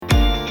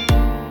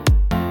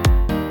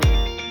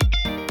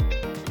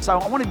So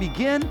I want to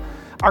begin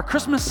our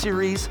Christmas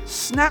series,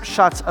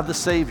 Snapshots of the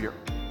Savior.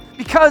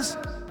 Because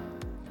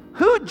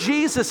who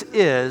Jesus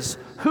is,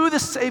 who the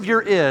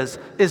Savior is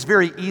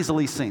very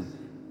easily seen.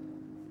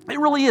 It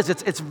really is.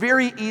 It's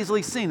very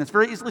easily seen. It's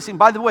very easily seen.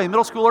 By the way,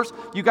 middle schoolers,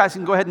 you guys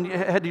can go ahead and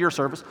head to your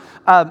service.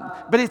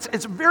 But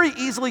it's very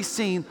easily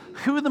seen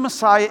who the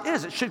Messiah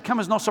is. It should come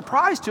as no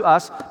surprise to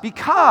us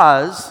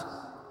because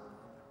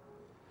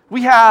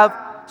we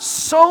have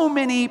so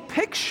many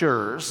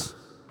pictures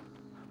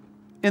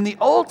in the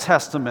Old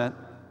Testament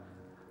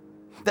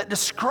that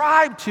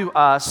describe to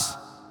us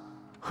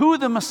who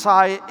the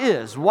Messiah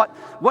is, what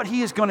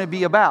he is going to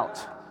be about.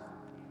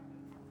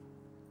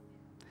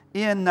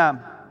 In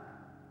our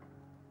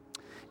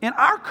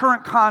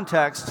current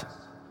context,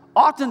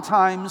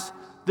 oftentimes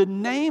the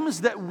names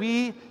that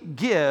we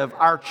give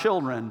our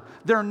children,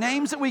 they're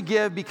names that we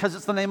give because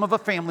it's the name of a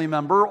family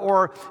member,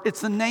 or it's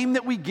the name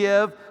that we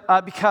give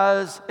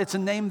because it's a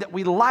name that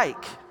we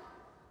like.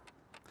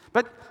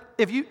 But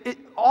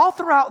all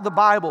throughout the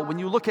Bible, when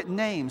you look at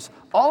names,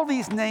 all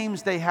these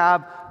names, they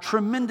have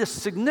tremendous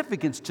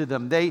significance to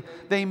them.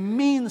 They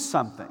mean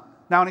something.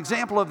 Now, an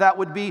example of that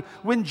would be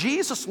when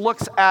Jesus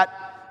looks at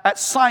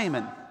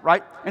Simon,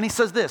 right? And he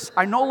says this,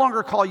 I no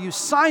longer call you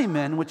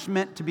Simon, which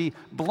meant to be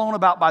blown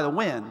about by the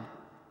wind,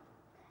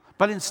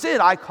 but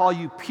instead I call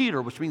you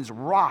Peter, which means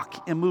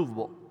rock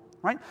immovable,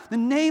 right? The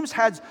names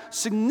had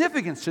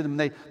significance to them.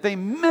 They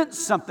meant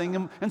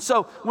something. And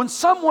so when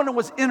someone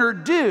was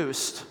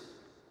introduced,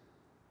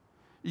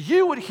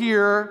 you would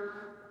hear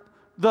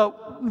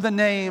the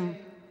name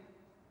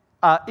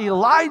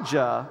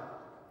Elijah,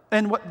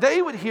 and what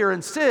they would hear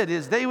instead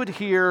is they would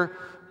hear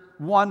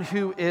one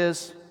who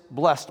is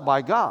blessed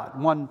by God,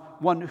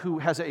 one who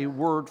has a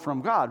word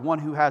from God, one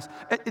who has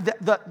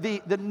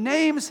the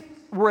names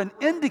were an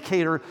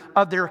indicator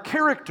of their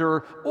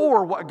character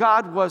or what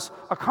God was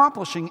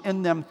accomplishing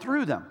in them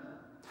through them.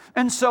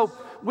 And so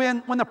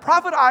when the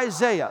prophet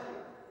Isaiah,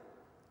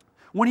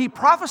 when he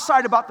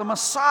prophesied about the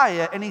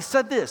Messiah, and he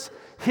said this,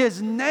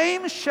 his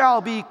name shall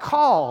be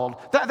called.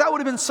 That would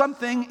have been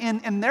something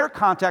in their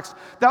context,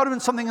 that would have been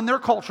something in their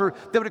culture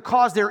that would have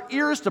caused their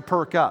ears to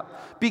perk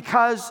up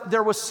because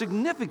there was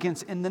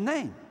significance in the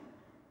name.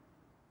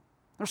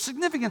 There's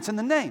significance in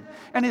the name.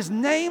 And his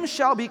name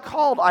shall be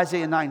called,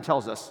 Isaiah 9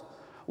 tells us,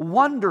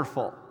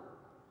 Wonderful,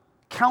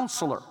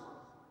 Counselor,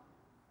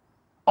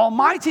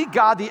 Almighty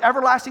God, the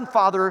Everlasting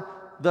Father,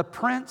 the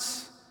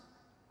Prince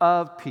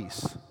of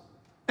Peace.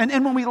 And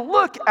when we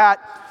look at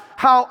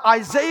how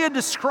Isaiah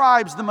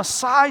describes the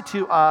Messiah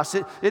to us,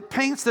 it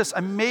paints this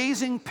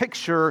amazing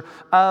picture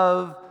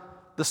of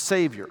the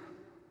Savior.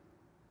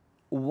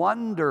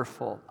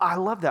 Wonderful. I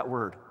love that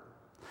word.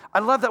 I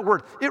love that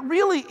word. It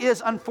really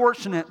is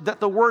unfortunate that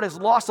the word has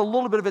lost a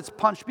little bit of its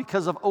punch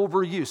because of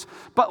overuse.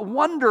 But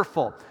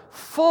wonderful,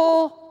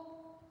 full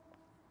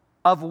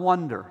of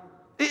wonder.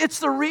 It's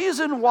the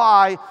reason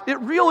why it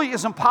really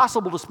is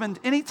impossible to spend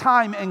any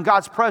time in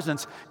God's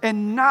presence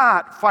and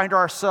not find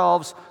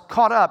ourselves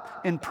caught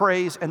up in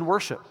praise and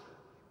worship.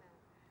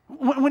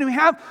 When we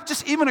have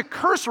just even a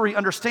cursory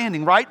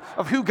understanding, right,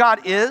 of who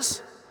God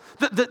is,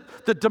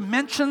 the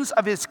dimensions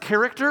of his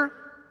character,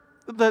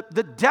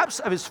 the depths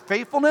of his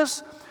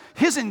faithfulness,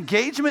 his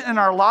engagement in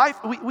our life,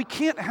 we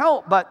can't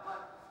help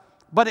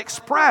but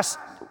express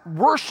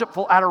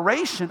worshipful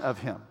adoration of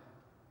him.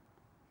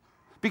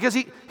 Because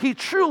he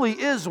truly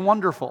is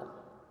wonderful.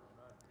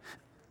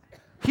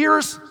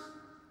 Here's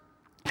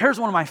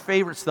one of my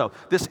favorites, though,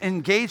 this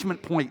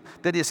engagement point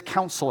that is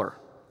counselor.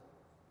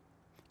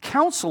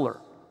 Counselor.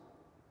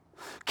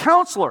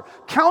 Counselor.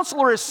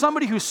 Counselor is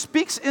somebody who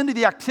speaks into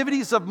the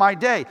activities of my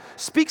day,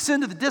 speaks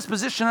into the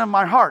disposition of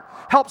my heart,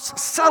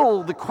 helps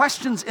settle the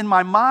questions in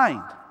my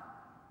mind.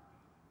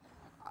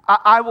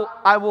 I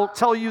will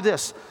tell you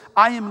this.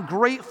 I am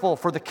grateful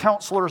for the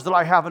counselors that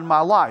I have in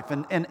my life,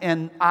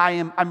 and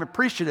I'm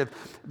appreciative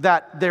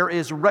that there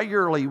is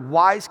regularly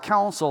wise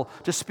counsel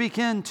to speak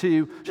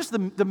into just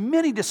the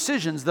many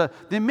decisions, the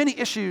many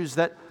issues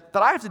that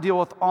I have to deal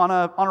with on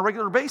a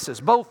regular basis,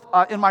 both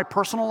in my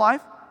personal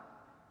life.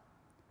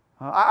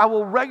 I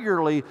will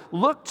regularly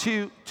look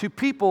to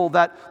people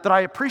that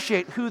I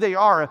appreciate who they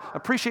are,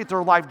 appreciate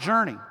their life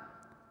journey,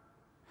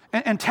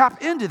 and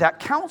tap into that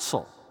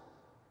counsel.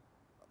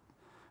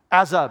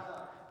 As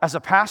a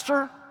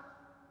pastor,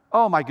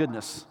 oh my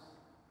goodness.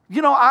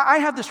 You know, I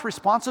have this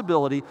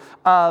responsibility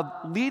of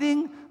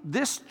leading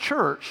this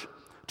church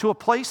to a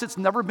place it's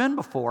never been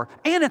before,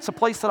 and it's a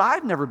place that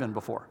I've never been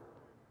before.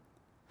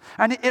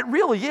 And it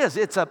really is.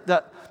 It's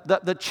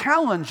the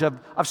challenge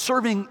of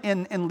serving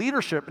in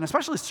leadership, and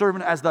especially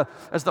serving as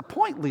the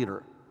point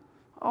leader.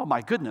 Oh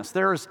my goodness.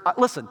 There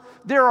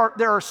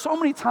are so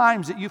many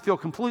times that you feel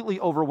completely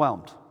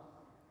overwhelmed.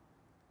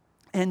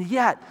 And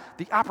yet,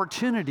 the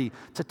opportunity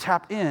to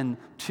tap in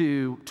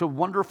to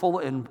wonderful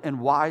and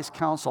wise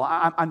counsel.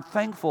 I'm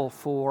thankful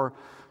for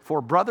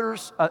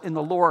brothers in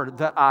the Lord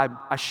that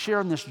I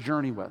share in this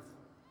journey with.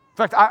 In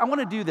fact, I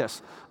want to do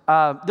this.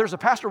 there's a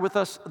pastor with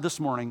us this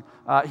morning.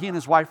 He and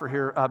his wife are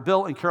here,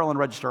 Bill and Carolyn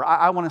Register.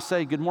 I want to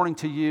say good morning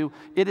to you.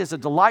 It is a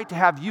delight to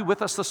have you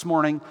with us this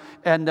morning.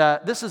 And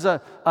this is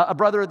a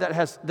brother that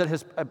has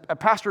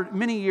pastored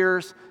many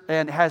years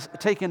and has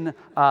taken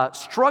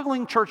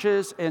struggling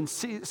churches and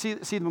see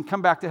them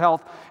come back to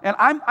health. And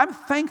I'm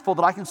thankful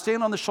that I can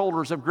stand on the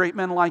shoulders of great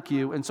men like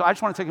you. And so I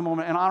just want to take a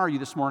moment and honor you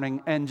this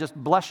morning and just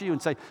bless you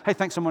and say, hey,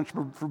 thanks so much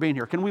for being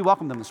here. Can we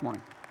welcome them this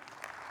morning?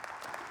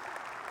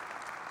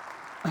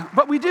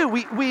 But we do.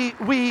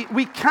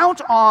 We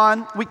count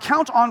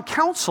on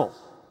counsel.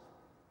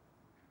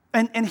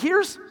 And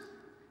here's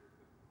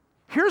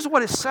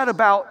what is said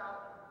about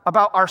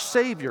our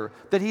Savior,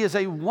 that he is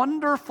a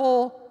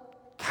wonderful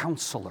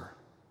counselor.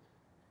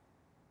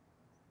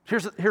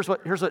 Here's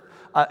what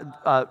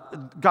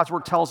God's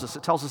word tells us.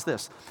 It tells us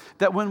this,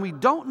 that when we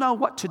don't know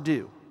what to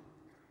do,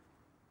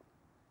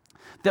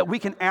 that we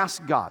can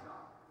ask God.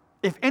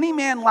 If any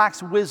man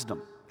lacks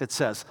wisdom, it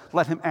says,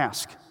 let him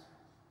ask.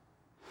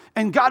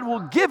 And God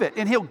will give it,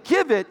 and he'll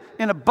give it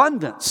in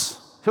abundance.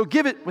 He'll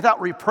give it without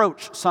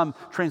reproach, some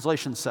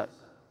translations say.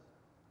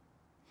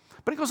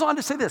 But it goes on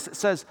to say this. It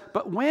says,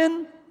 but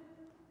when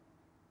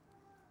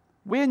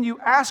you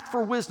ask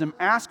for wisdom,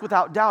 ask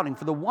without doubting.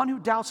 For the one who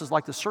doubts is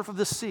like the surf of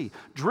the sea,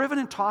 driven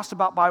and tossed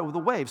about by the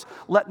waves.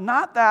 Let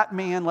not that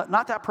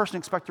person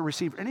expect to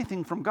receive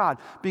anything from God,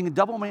 being a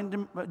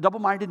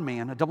double-minded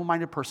man, a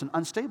double-minded person,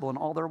 unstable in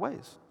all their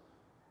ways.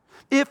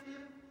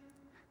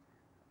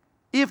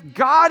 If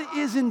God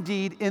is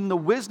indeed in the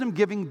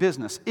wisdom-giving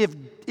business,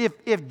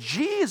 if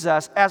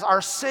Jesus as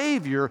our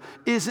Savior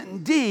is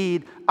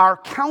indeed our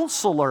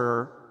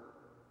counselor,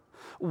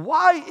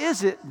 why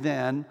is it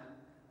then,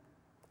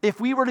 if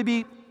we were to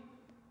be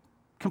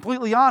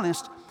completely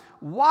honest,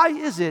 why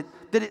is it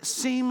that it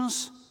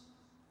seems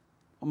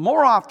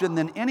more often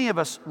than any of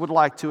us would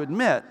like to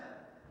admit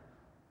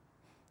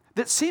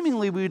that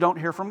seemingly we don't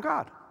hear from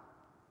God?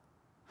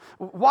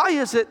 Why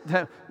is it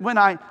that when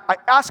I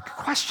ask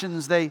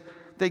questions, they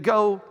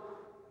go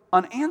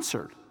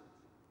unanswered?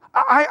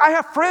 I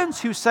have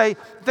friends who say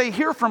they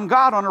hear from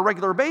God on a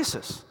regular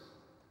basis.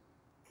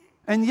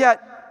 And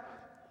yet,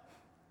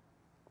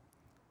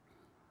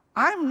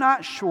 I'm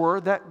not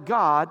sure that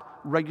God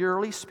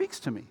regularly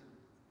speaks to me.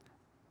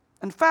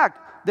 In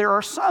fact, there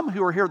are some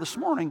who are here this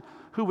morning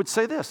who would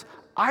say this: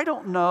 I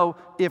don't know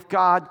if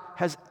God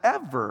has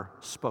ever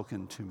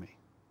spoken to me.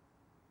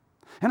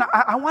 And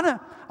I want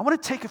to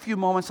take a few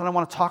moments and I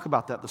want to talk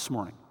about that this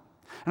morning.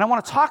 And I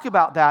want to talk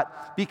about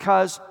that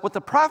because what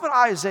the prophet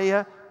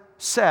Isaiah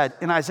said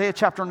in Isaiah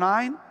chapter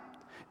 9,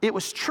 it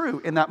was true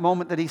in that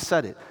moment that he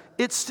said it.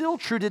 It's still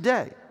true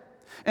today.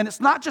 And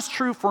it's not just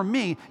true for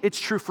me, it's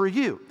true for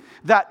you.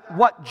 That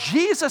what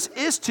Jesus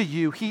is to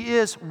you, he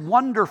is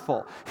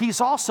wonderful.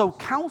 He's also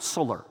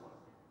counselor.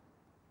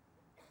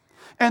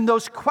 And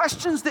those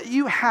questions that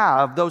you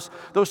have, those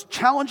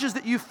challenges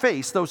that you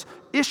face, those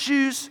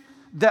issues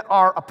that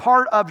are a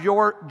part of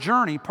your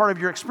journey, part of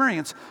your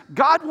experience,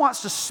 God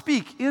wants to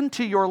speak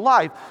into your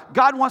life.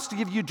 God wants to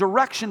give you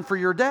direction for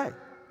your day.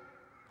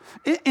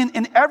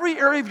 In every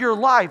area of your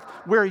life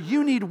where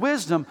you need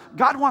wisdom,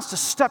 God wants to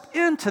step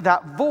into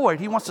that void.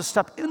 He wants to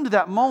step into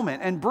that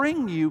moment and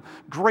bring you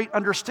great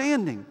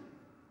understanding.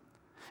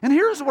 And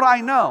here's what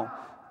I know.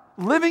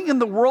 Living in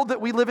the world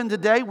that we live in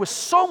today with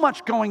so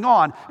much going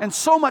on and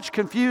so much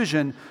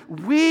confusion,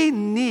 we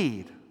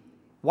need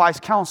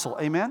wise counsel.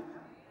 Amen?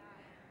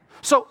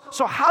 So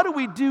how do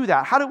we do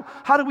that?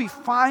 How do we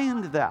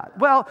find that?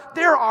 Well,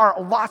 there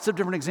are lots of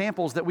different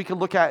examples that we can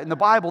look at in the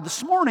Bible.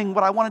 This morning,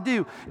 what I want to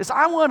do is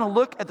I want to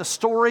look at the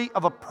story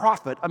of a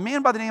prophet, a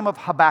man by the name of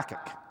Habakkuk.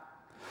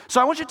 So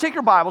I want you to take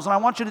your Bibles and I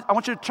want you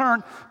to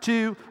turn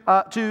to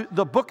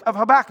the book of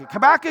Habakkuk.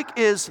 Habakkuk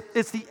it's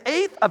the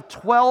 8th of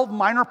 12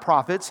 minor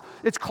prophets.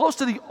 It's close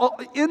to the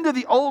end of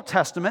the Old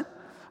Testament.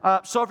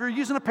 So if you're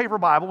using a paper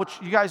Bible, which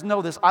you guys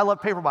know this, I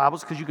love paper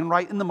Bibles because you can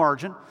write in the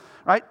margin.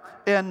 Right?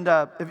 And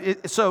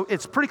so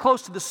it's pretty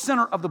close to the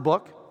center of the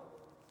book.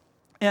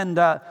 And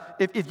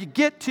if you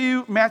get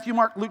to Matthew,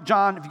 Mark, Luke,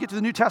 John, if you get to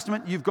the New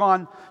Testament, you've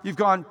gone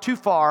too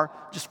far.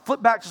 Just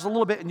flip back just a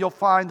little bit and you'll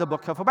find the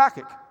book of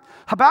Habakkuk.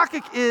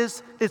 Habakkuk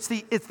it's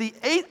the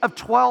 8th of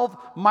 12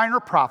 minor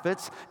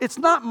prophets. It's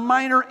not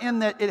minor in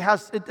that it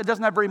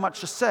doesn't have very much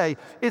to say.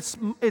 It's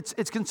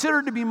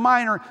considered to be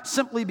minor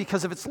simply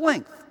because of its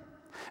length.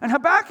 And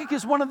Habakkuk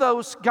is one of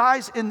those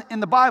guys in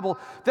the Bible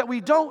that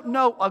we don't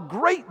know a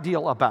great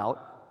deal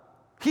about.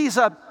 He's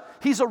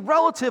a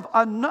relative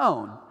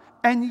unknown.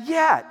 And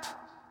yet,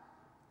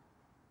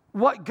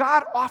 what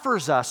God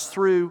offers us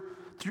through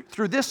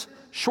this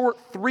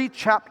short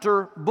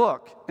 3-chapter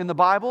book in the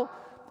Bible,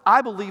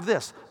 I believe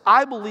this.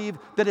 I believe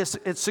that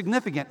it's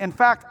significant. In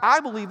fact, I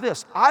believe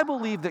this. I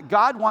believe that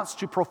God wants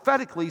to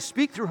prophetically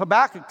speak through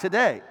Habakkuk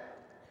today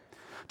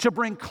to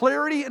bring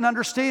clarity and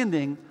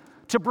understanding,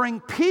 to bring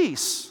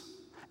peace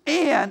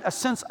and a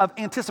sense of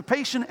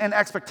anticipation and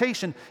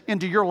expectation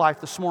into your life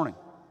this morning.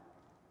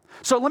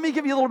 So let me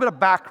give you a little bit of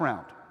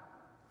background.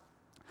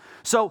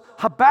 So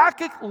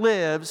Habakkuk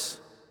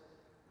lives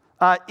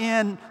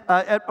He's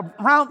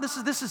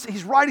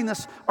writing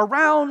this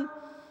around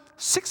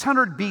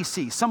 600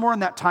 BC, somewhere in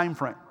that time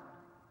frame.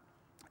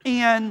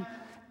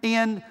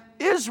 And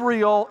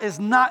Israel is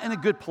not in a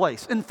good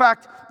place. In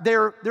fact,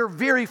 they're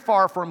very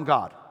far from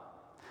God.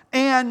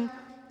 And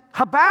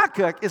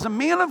Habakkuk is a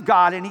man of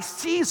God, and he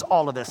sees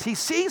all of this. He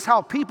sees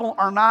how people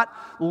are not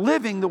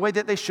living the way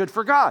that they should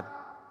for God.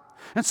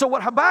 And so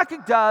what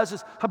Habakkuk does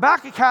is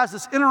Habakkuk has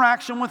this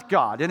interaction with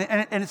God.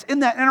 And it's in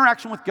that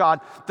interaction with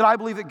God that I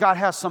believe that God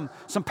has some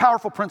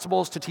powerful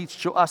principles to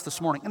teach to us this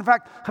morning. In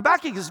fact,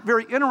 Habakkuk is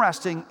very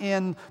interesting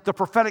in the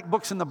prophetic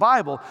books in the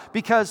Bible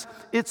because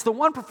it's the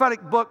one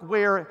prophetic book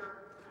where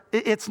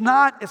it's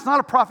not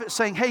a prophet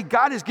saying, hey,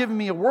 God has given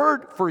me a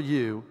word for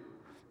you.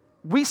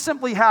 We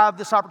simply have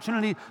this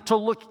opportunity to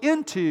look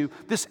into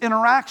this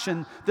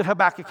interaction that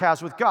Habakkuk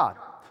has with God.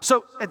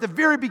 So at the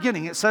very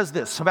beginning, it says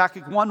this,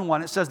 Habakkuk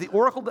 1:1, it says the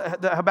oracle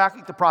that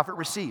Habakkuk the prophet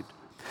received.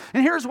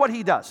 And here's what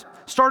he does.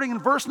 Starting in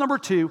verse number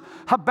 2,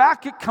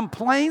 Habakkuk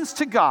complains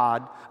to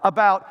God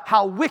about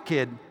how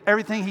wicked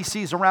everything he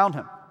sees around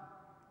him.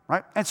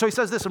 Right? And so he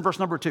says this in verse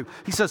number 2.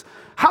 He says,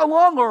 how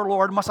long, O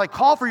Lord, must I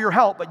call for your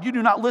help, but you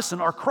do not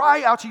listen, or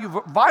cry out to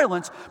you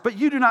violence, but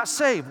you do not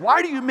save?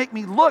 Why do you make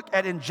me look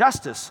at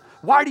injustice?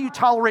 Why do you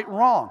tolerate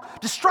wrong?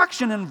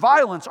 Destruction and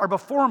violence are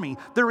before me.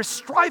 There is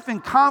strife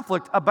and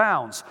conflict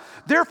abounds.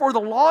 Therefore the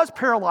law is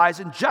paralyzed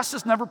and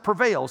justice never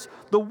prevails.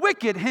 The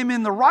wicked hem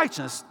in the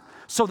righteous,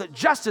 so that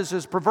justice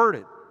is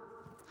perverted.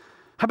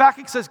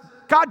 Habakkuk says,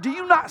 God, do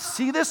you not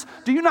see this?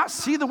 Do you not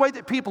see the way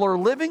that people are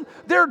living?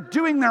 They're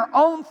doing their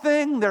own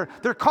thing. They're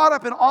caught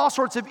up in all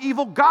sorts of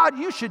evil. God,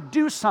 you should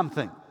do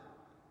something.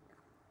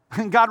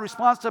 And God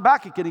responds to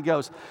Habakkuk and he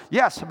goes,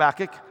 yes,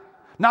 Habakkuk,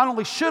 not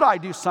only should I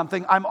do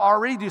something, I'm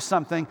already doing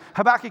something.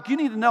 Habakkuk, you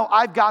need to know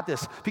I've got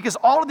this. Because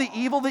all of the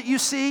evil that you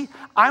see,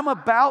 I'm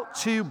about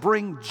to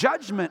bring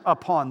judgment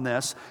upon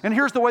this. And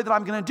here's the way that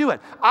I'm going to do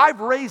it. I've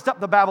raised up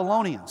the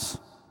Babylonians.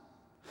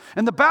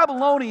 And the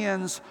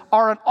Babylonians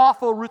are an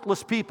awful,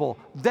 ruthless people.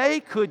 They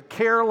could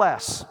care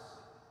less,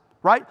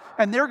 right?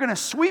 And they're going to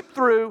sweep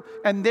through,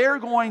 and they're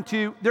going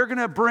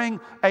to bring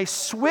a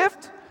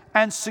swift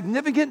and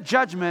significant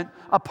judgment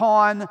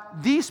upon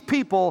these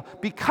people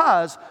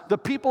because the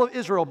people of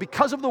Israel,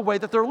 because of the way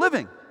that they're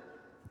living.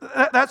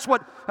 That's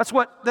kind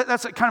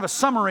of a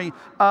summary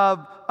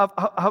of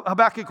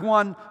Habakkuk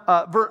 1,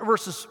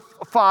 verses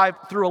 5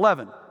 through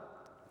 11.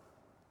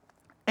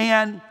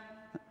 And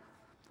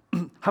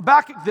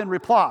Habakkuk then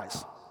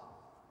replies,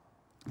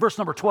 verse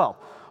number 12,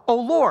 O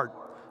Lord,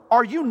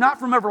 are you not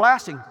from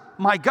everlasting?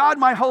 My God,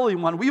 my Holy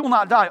One, we will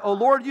not die. O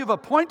Lord, you have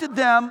appointed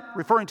them,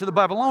 referring to the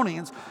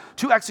Babylonians,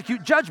 to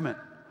execute judgment.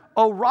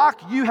 O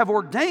Rock, you have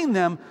ordained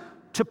them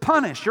to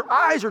punish. Your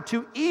eyes are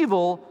too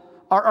evil,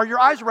 or your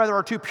eyes rather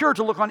are too pure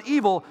to look on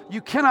evil. You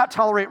cannot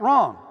tolerate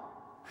wrong.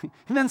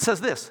 He then says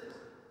this,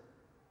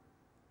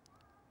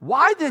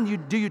 why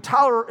then do you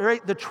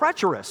tolerate the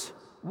treacherous?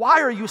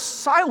 Why are you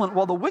silent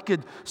while the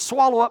wicked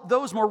swallow up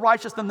those more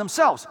righteous than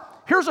themselves?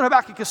 Here's what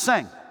Habakkuk is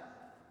saying.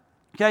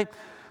 Okay?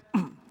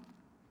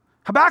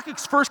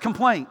 Habakkuk's first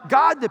complaint,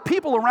 God, the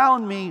people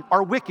around me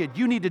are wicked.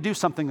 You need to do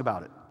something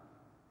about it.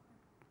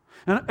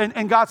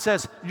 And God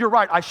says, you're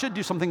right, I should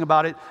do something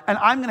about it, and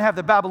I'm going to have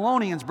the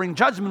Babylonians bring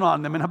judgment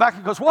on them. And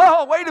Habakkuk goes,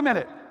 whoa, wait a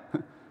minute.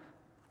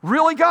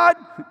 Really, God?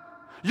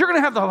 You're going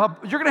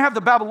to have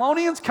the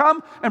Babylonians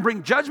come and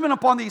bring judgment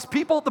upon these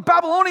people? The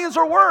Babylonians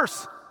are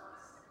worse.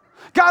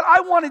 God, I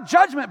wanted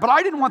judgment, but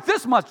I didn't want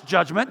this much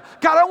judgment.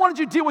 God, I wanted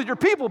you to deal with your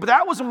people, but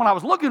that wasn't what I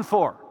was looking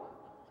for.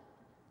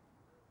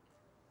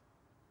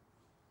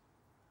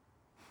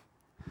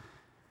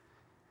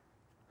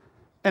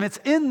 And it's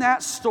in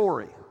that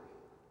story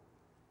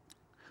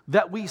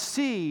that we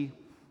see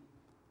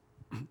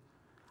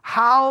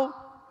how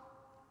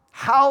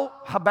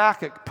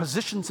Habakkuk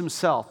positions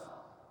himself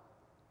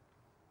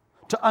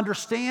to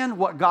understand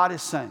what God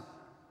is saying.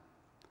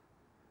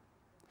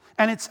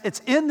 And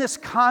it's in this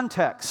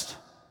context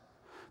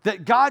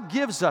that God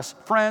gives us,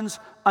 friends,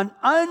 an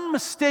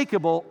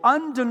unmistakable,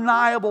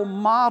 undeniable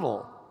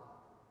model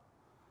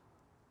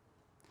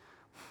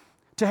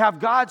to have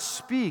God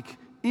speak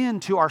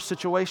into our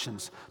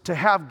situations, to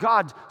have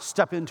God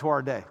step into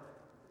our day.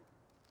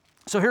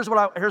 So here's what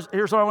I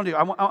want to do.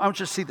 I want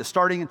you to see this,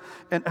 starting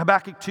in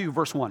Habakkuk 2,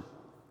 verse 1.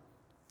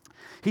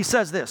 He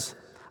says this,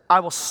 I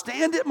will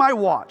stand at my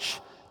watch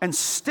and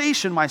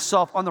station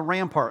myself on the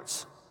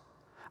ramparts.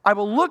 I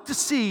will look to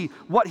see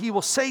what he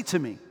will say to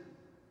me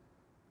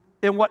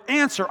and what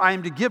answer I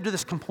am to give to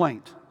this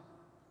complaint.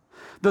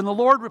 Then the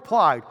Lord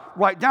replied,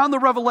 write down the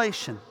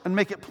revelation and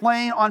make it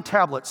plain on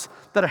tablets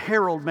that a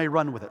herald may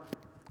run with it.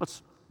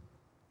 Let's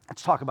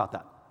talk about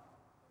that.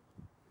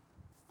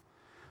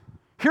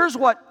 Here's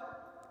what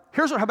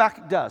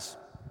Habakkuk does.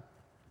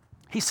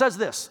 He says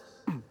this,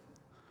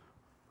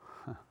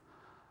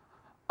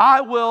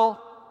 I will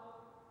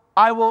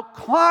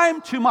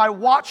climb to my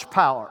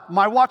watchtower.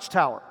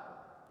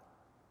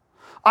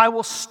 I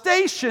will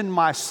station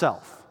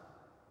myself.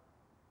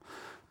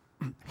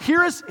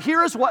 Here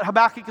is what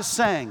Habakkuk is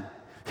saying.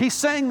 He's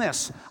saying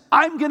this: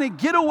 I'm going to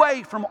get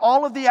away from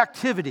all of the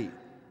activity.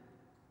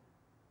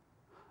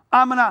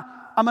 I'm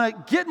going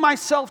to get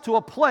myself to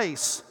a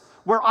place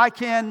where I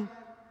can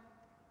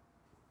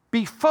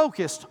be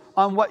focused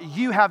on what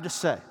you have to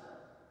say.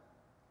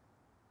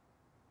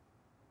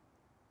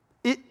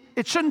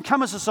 It shouldn't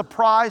come as a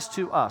surprise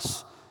to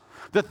us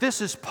that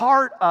this is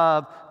part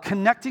of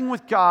connecting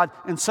with God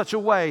in such a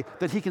way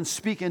that He can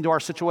speak into our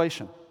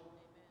situation.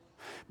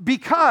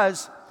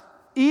 Because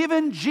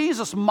even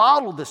Jesus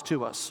modeled this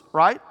to us,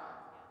 right?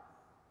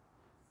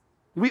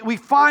 We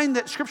find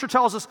that Scripture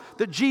tells us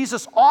that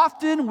Jesus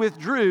often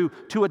withdrew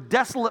to a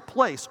desolate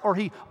place, or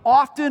He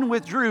often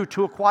withdrew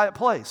to a quiet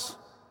place.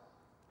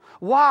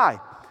 Why?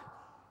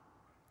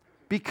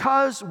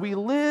 Because we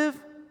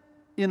live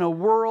in a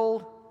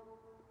world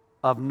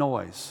of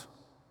noise.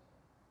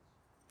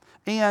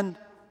 And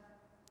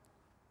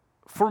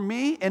for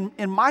me,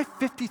 in my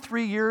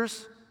 53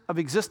 years of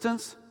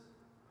existence,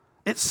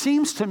 it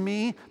seems to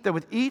me that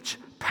with each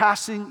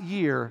passing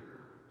year,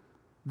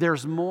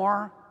 there's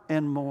more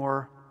and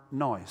more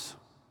noise.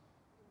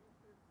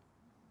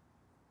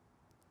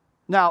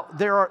 Now,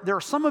 there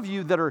are some of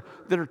you that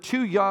are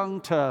too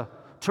young to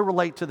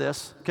relate to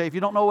this. Okay, if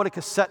you don't know what a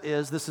cassette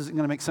is, this isn't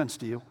going to make sense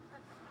to you.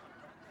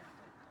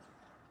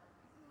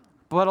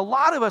 But a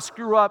lot of us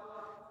grew up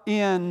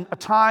in a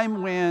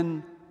time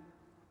when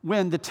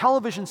the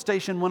television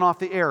station went off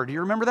the air. Do you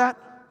remember that?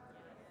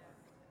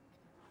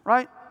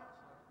 Right?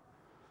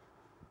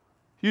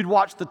 You'd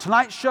watch The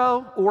Tonight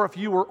Show, or if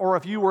you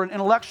were an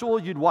intellectual,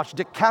 you'd watch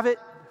Dick Cavett,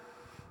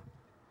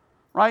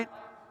 right?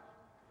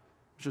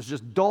 Which was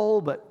just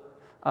dull, but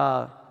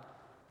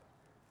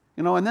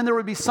and then there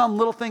would be some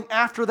little thing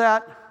after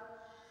that,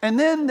 and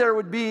then there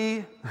would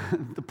be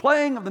the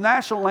playing of the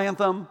national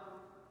anthem,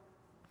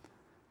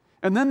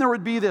 and then there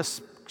would be this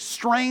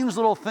strange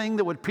little thing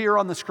that would appear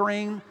on the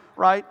screen,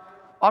 right?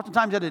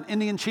 Oftentimes it had an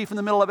Indian chief in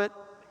the middle of it,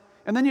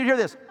 and then you'd hear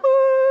this.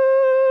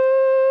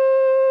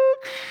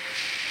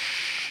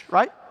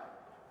 Right?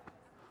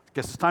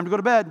 Guess it's time to go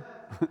to bed.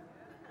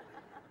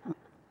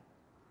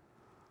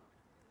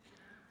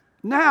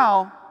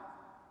 Now,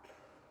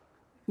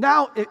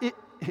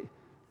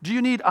 do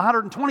you need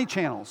 120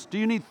 channels? Do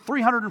you need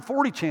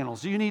 340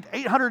 channels? Do you need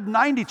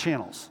 890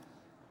 channels?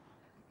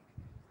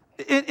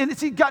 And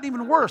it's gotten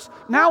even worse.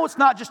 Now it's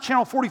not just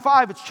channel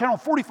 45, it's channel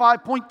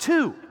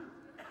 45.2.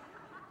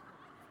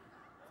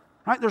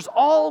 Right? There's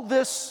all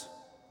this.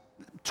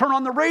 Turn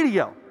on the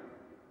radio.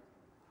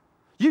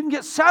 You can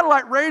get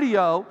satellite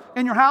radio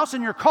in your house,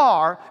 in your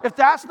car. If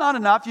that's not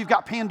enough, you've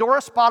got Pandora,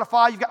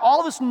 Spotify, you've got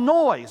all this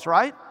noise,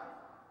 right?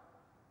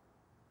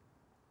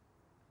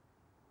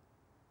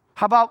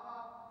 How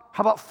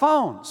about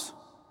phones?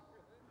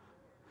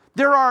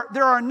 There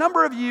are a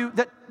number of you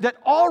that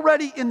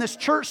already in this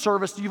church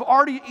service, you've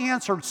already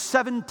answered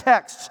 7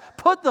 texts.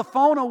 Put the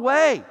phone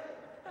away,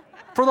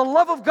 for the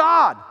love of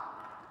God.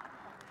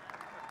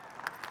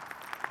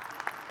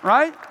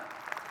 Right?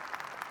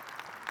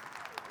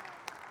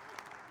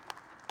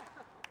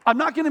 I'm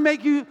not going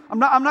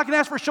to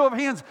ask for a show of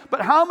hands,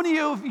 but how many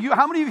of you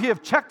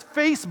have checked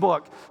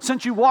Facebook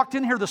since you walked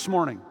in here this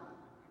morning?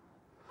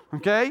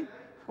 Okay?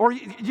 Or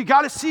you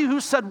got to see who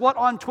said what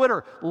on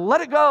Twitter.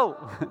 Let it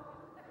go.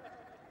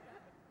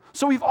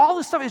 So we've all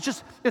this stuff.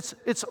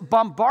 It's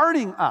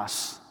bombarding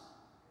us.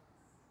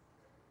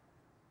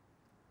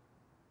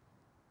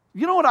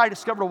 You know what I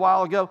discovered a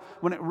while ago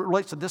when it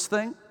relates to this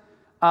thing?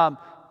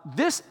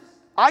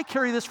 I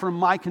carry this for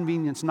my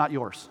convenience, not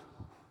yours.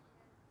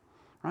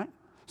 Right?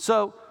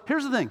 So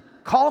here's the thing.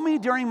 Call me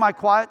during my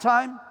quiet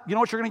time. You know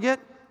what you're going to get?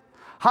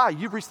 Hi,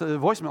 you've reached the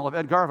voicemail of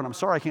Ed Garvin. I'm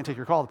sorry I can't take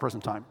your call at the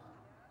present time.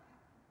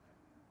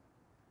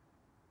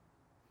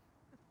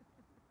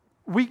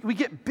 We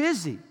get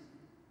busy.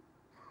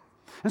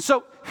 And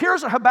so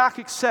here's what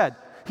Habakkuk said.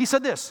 He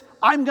said this: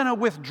 I'm going to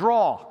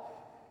withdraw.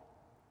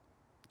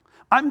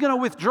 I'm going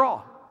to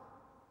withdraw.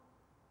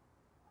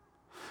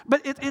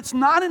 But it's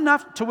not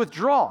enough to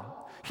withdraw.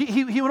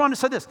 He went on to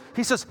say this.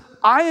 He says,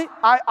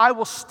 I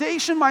will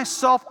station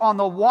myself on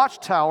the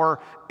watchtower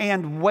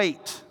and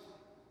wait.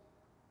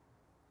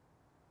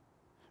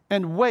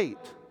 And wait.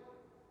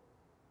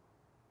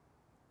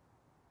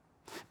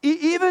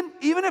 Even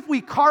if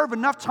we carve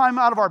enough time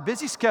out of our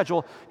busy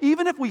schedule,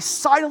 even if we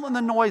silence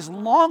the noise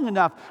long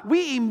enough,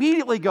 we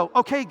immediately go,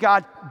 okay,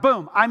 God,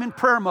 boom, I'm in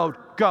prayer mode,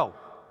 go.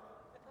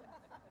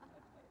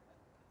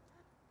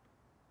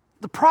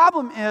 The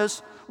problem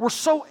is we're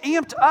so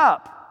amped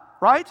up,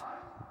 right?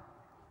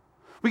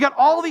 We got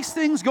all these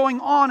things going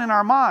on in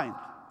our mind.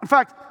 In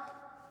fact,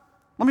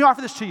 let me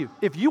offer this to you.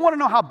 If you want to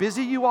know how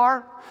busy you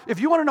are,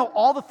 if you want to know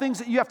all the things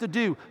that you have to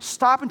do,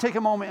 stop and take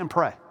a moment and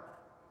pray.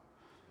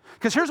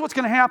 Because here's what's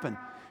going to happen.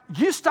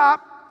 You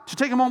stop to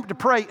take a moment to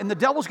pray, and the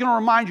devil's going to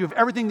remind you of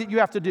everything that you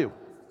have to do.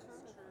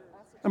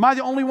 Am I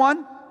the only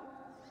one?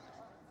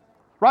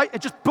 Right?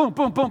 It just boom,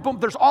 boom, boom, boom.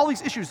 There's all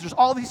these issues. There's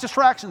all these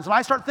distractions. And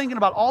I start thinking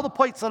about all the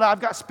plates that I've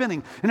got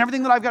spinning and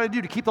everything that I've got to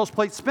do to keep those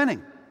plates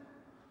spinning.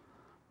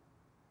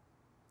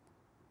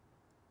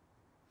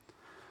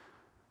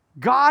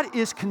 God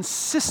is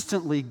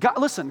consistently,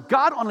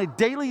 God on a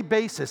daily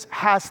basis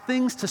has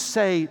things to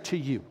say to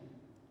you.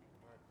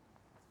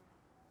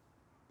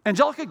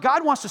 Angelica,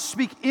 God wants to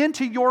speak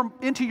into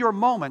your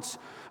moments.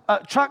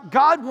 Chuck,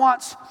 God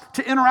wants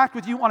to interact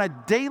with you on a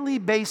daily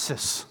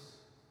basis.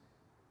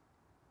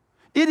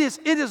 It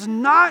is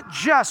not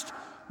just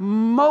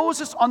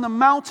Moses on the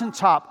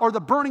mountaintop or the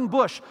burning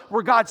bush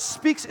where God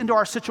speaks into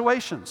our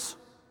situations.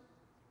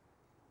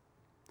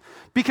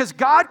 Because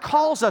God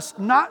calls us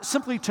not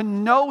simply to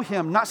know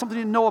Him, not simply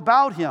to know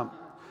about Him.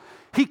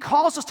 He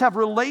calls us to have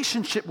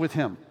relationship with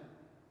Him.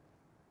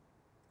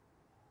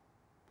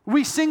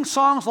 We sing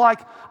songs like,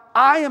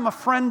 I am a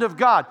friend of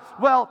God.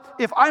 Well,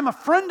 if I'm a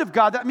friend of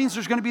God, that means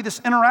there's going to be this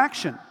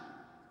interaction.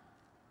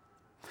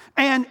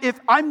 And if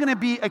I'm going to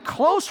be a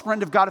close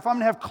friend of God, if I'm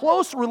going to have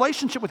close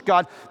relationship with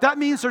God, that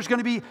means there's going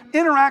to be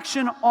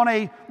interaction on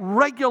a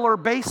regular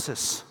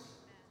basis.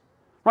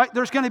 Right?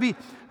 There's going to be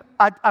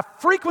a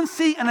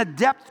frequency and a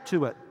depth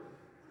to it.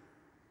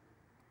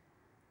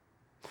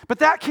 But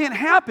that can't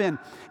happen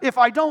if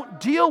I don't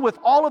deal with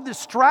all of the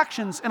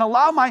distractions and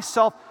allow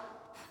myself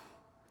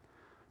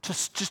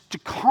to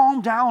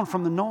calm down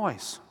from the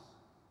noise.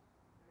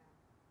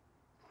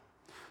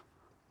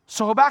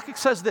 So Habakkuk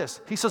says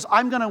this. He says,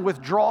 I'm going to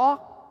withdraw,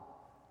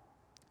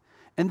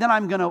 and then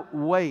I'm going to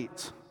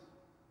wait.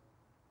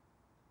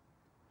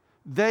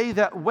 They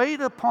that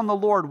wait upon the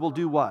Lord will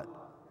do what?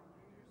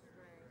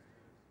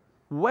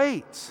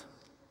 Wait.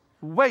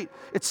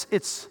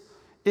 It's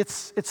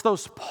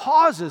those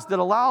pauses that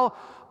allow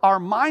our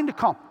mind to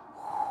calm.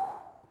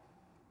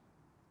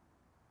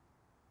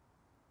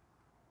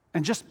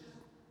 And just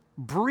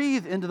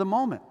breathe into the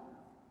moment.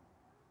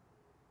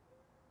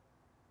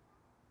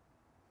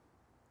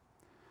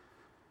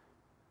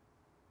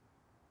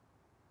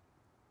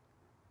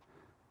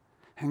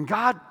 And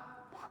God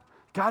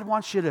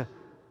wants you to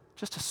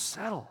just to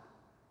settle.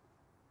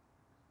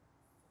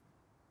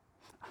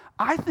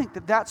 I think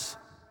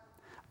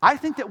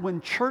that when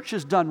church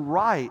is done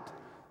right,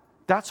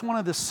 that's one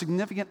of the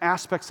significant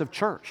aspects of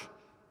church.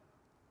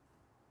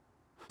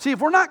 See, if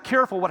we're not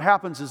careful, what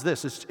happens is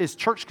this, is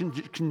church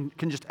can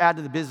just add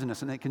to the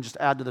busyness and it can just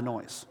add to the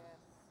noise.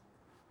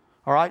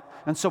 All right?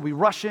 And so we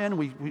rush in,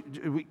 we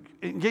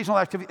engage in all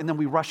activity, and then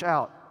we rush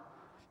out.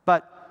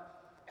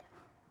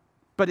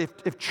 But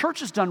if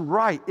church is done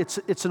right,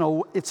 it's an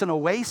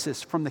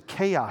oasis from the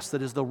chaos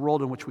that is the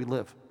world in which we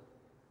live.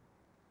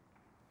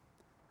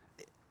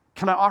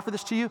 Can I offer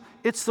this to you?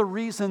 It's the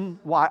reason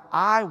why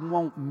I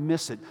won't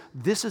miss it.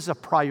 This is a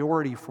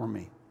priority for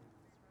me.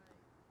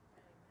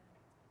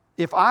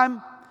 If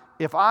I'm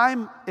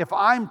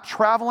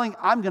traveling,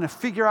 I'm going to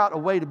figure out a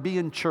way to be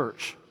in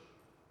church.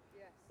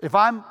 If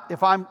I'm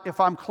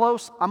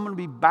close, I'm going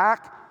to be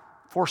back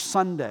for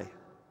Sunday.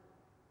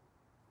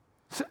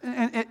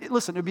 And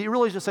listen, it'd be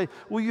really just say,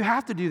 well, you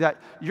have to do that.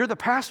 You're the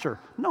pastor.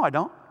 No, I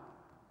don't.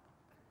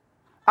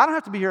 I don't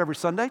have to be here every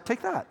Sunday.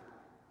 Take that.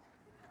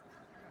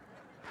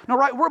 No,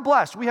 right? We're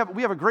blessed. We have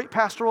a great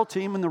pastoral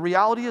team, and the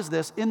reality is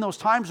this: in those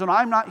times when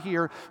I'm not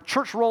here,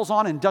 church rolls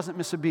on and doesn't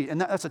miss a beat.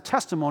 And that's a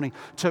testimony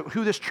to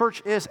who this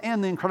church is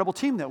and the incredible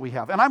team that we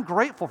have. And I'm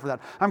grateful for that.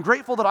 I'm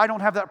grateful that I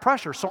don't have that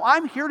pressure. So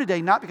I'm here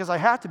today not because I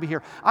have to be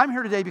here. I'm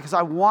here today because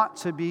I want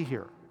to be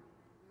here.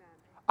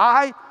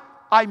 I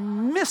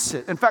miss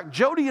it. In fact,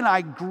 Jody and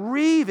I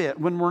grieve it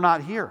when we're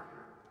not here.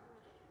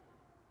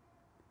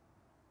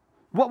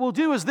 What we'll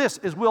do is this: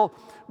 we'll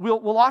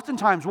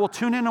oftentimes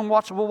tune in and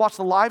watch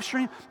the live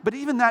stream, but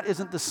even that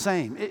isn't the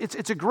same.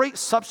 It's a great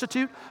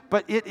substitute,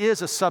 but it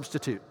is a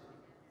substitute,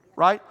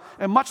 right?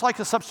 And much like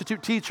a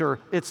substitute teacher,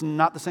 it's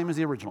not the same as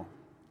the original.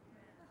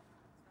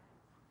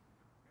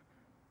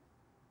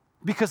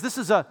 Because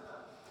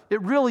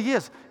it really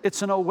is.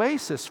 It's an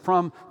oasis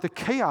from the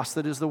chaos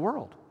that is the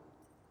world.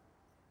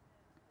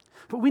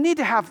 But we need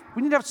to have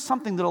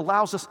something that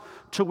allows us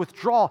to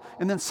withdraw,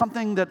 and then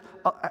something that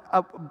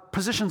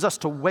positions us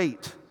to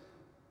wait.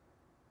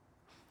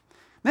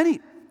 Then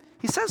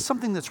he says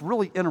something that's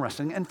really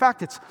interesting. In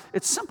fact, it's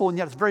simple and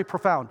yet it's very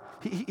profound.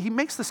 He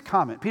makes this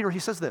comment. Peter, he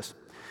says this.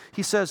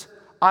 He says,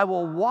 I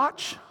will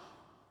watch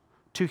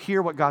to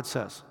hear what God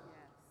says.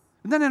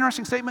 Isn't that an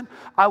interesting statement?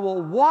 I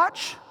will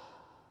watch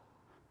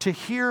to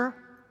hear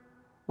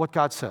what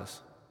God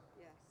says.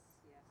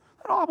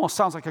 That almost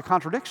sounds like a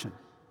contradiction.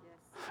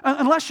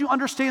 Unless you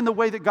understand the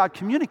way that God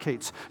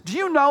communicates. Do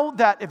you know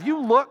that if you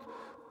look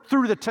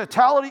through the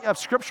totality of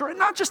Scripture, and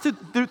not just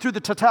through the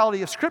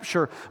totality of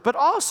Scripture, but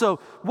also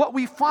what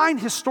we find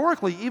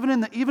historically, even in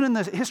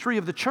the history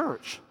of the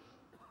church,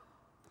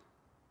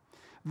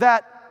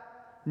 that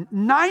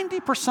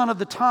 90% of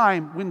the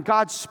time when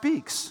God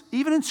speaks,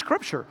 even in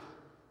Scripture,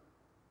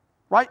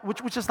 right,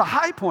 which is the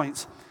high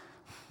points,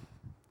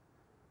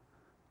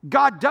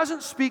 God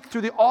doesn't speak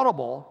through the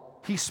audible,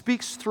 He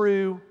speaks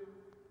through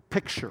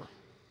picture,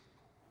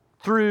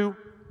 through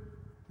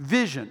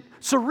vision.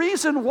 It's the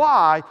reason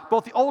why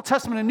both the Old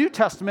Testament and New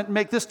Testament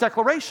make this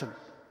declaration.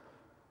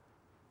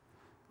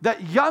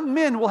 That young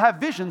men will have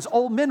visions,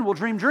 old men will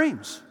dream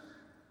dreams.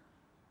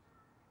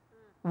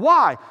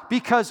 Why?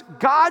 Because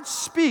God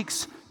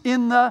speaks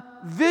in the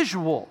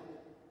visual.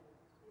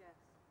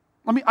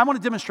 I want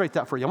to demonstrate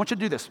that for you. I want you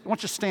to do this. I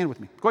want you to stand with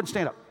me. Go ahead and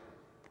stand up.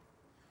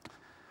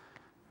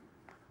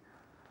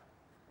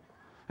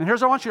 And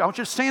here's what I want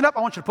you to stand up.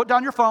 I want you to put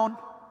down your phone.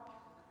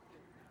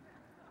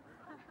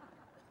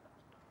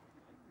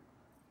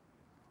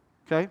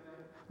 Okay?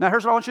 Now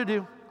here's what I want you to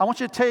do. I want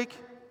you to take,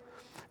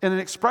 in an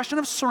expression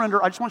of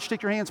surrender, I just want you to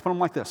take your hands, put them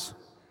like this.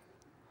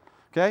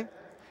 Okay?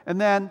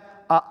 And then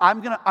I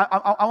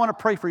want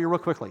to pray for you real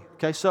quickly.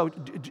 Okay? So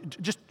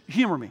just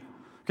humor me.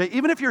 Okay?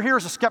 Even if you're here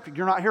as a skeptic,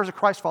 you're not here as a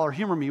Christ follower,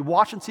 humor me.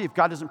 Watch and see if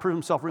God doesn't prove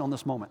himself real in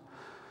this moment.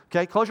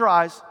 Okay? Close your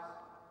eyes.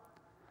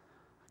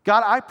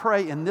 God, I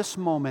pray in this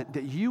moment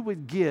that you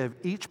would give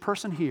each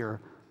person here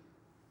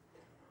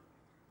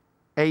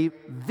a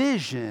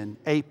vision,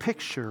 a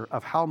picture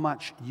of how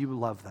much you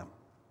love them.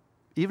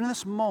 Even in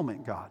this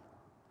moment, God,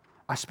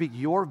 I speak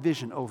your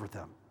vision over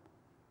them.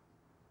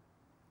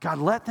 God,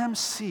 let them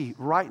see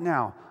right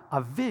now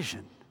a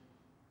vision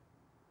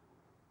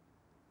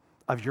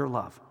of your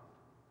love.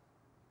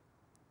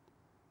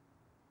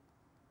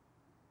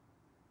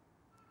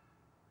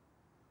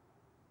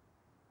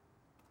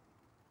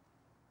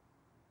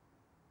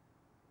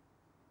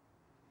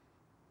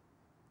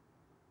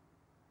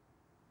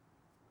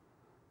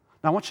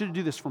 Now, I want you to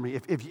do this for me.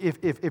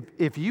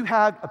 If you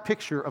have a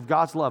picture of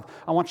God's love,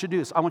 I want you to do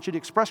this. I want you to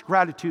express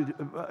gratitude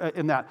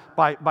in that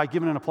by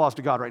giving an applause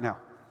to God right now.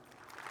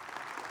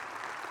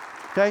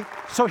 Okay?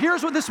 So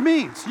here's what this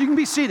means. You can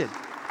be seated.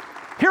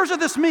 Here's what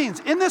this means.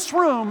 In this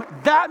room,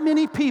 that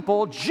many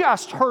people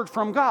just heard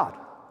from God.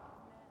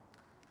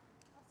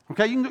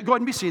 Okay? You can go ahead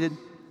and be seated.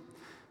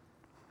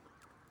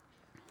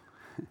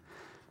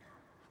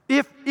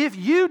 If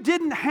you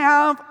didn't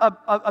have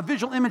a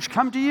visual image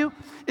come to you,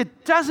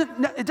 it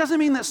doesn't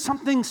mean that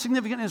something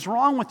significant is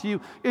wrong with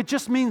you. It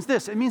just means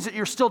this. It means that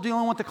you're still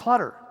dealing with the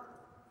clutter.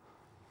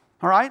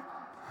 All right?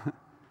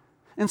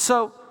 And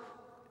so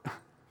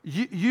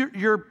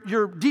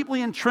you're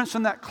deeply entrenched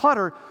in that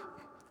clutter.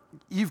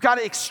 You've got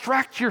to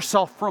extract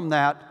yourself from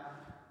that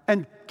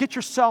and get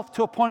yourself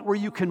to a point where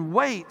you can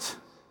wait.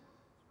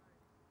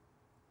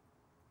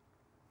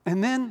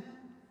 And then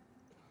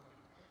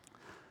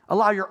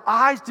allow your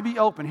eyes to be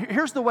open.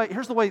 Here's the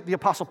way the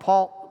Apostle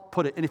Paul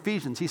put it in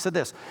Ephesians. He said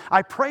this,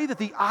 I pray that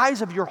the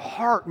eyes of your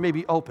heart may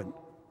be open.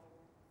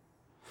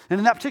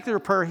 And in that particular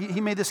prayer, he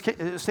made this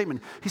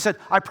statement. He said,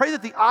 I pray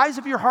that the eyes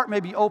of your heart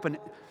may be open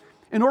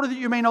in order that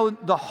you may know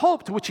the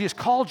hope to which he has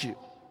called you,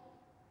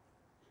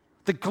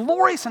 the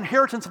glorious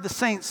inheritance of the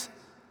saints,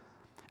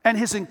 and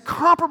his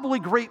incomparably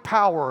great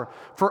power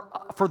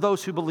for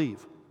those who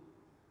believe.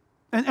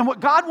 And what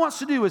God wants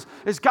to do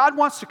is God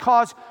wants to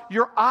cause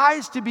your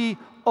eyes to be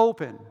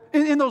open.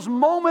 In those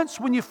moments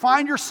when you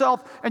find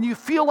yourself and you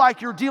feel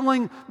like you're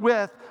dealing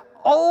with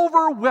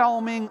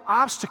overwhelming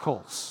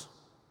obstacles.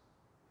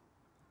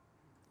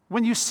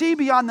 When you see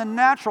beyond the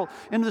natural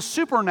into the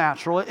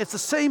supernatural, it's the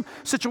same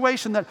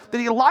situation that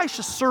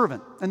Elisha's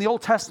servant in the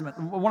Old Testament,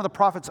 one of the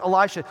prophets,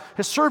 Elisha,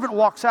 his servant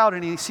walks out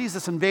and he sees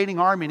this invading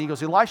army and he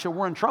goes, Elisha,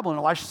 we're in trouble. And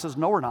Elisha says,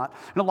 no, we're not.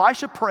 And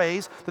Elisha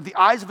prays that the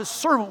eyes of his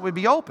servant would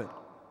be open.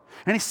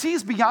 And he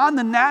sees beyond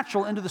the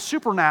natural into the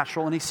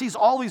supernatural, and he sees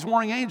all these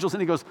warring angels,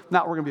 and he goes, no,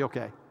 we're going to be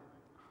okay.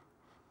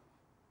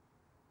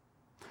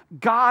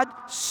 God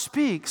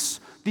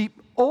speaks the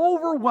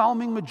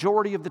overwhelming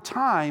majority of the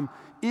time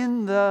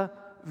in the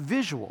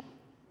visual.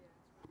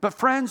 But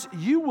friends,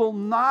 you will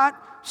not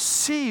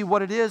see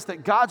what it is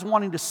that God's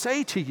wanting to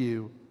say to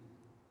you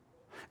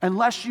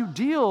unless you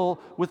deal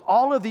with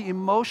all of the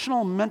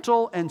emotional,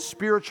 mental, and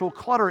spiritual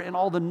clutter and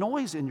all the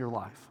noise in your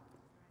life.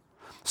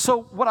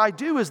 So what I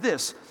do is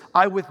this.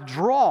 I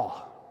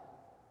withdraw.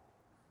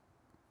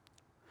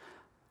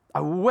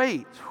 I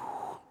wait.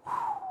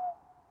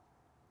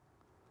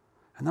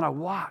 And then I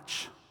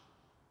watch.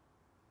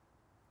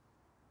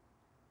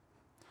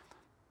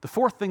 The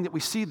fourth thing that we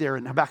see there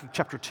in Habakkuk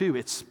chapter 2,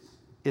 it's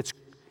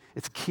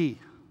key.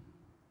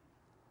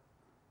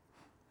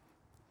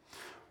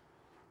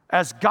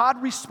 As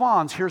God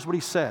responds, here's what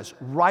he says.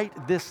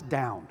 Write this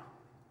down.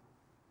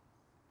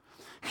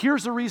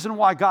 Here's the reason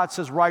why God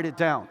says write it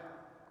down.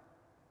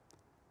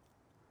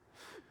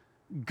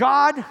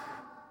 God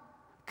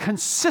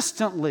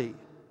consistently,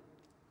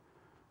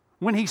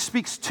 when he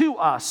speaks to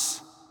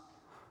us,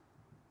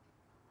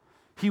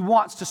 he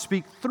wants to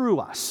speak through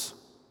us.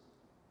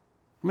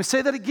 Let me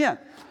say that again.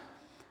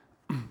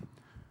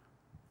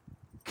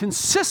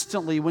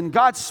 Consistently, when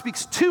God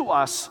speaks to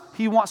us,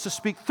 he wants to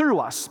speak through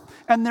us.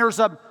 And there's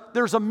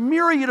a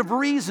myriad of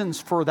reasons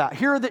for that.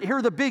 Here are the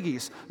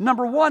biggies.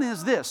 Number one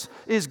is this,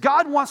 is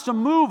God wants to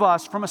move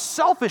us from a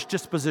selfish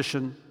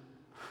disposition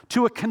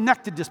to a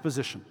connected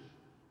disposition.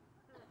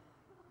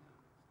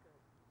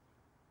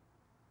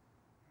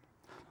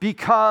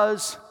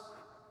 Because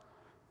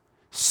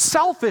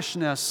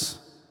selfishness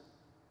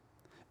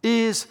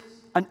is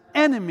an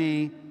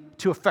enemy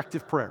to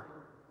effective prayer.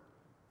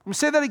 Let me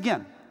say that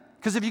again,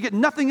 because if you get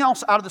nothing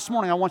else out of this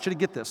morning, I want you to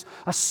get this.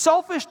 A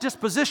selfish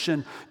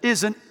disposition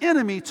is an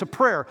enemy to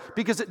prayer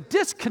because it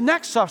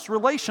disconnects us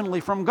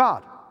relationally from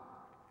God.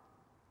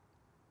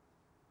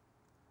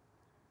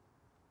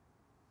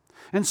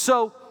 And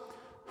so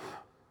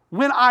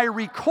when I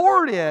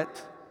record it,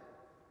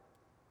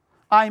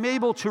 I'm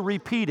able to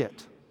repeat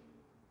it.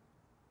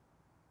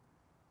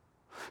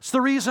 It's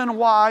the reason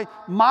why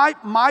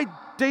my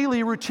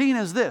daily routine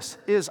is this,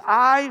 is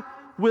I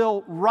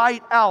will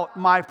write out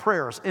my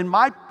prayers. In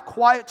my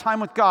quiet time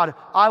with God,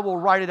 I will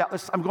write it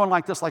out. I'm going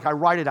like this, like I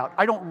write it out.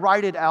 I don't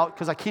write it out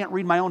because I can't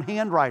read my own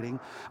handwriting.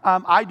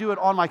 I do it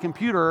on my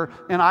computer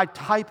and I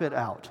type it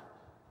out.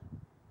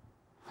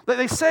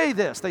 They say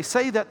this. They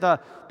say that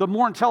the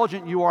more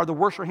intelligent you are, the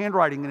worse your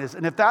handwriting is.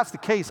 And if that's the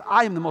case,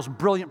 I am the most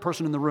brilliant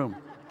person in the room.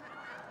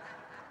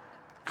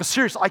 Because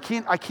seriously, I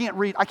can't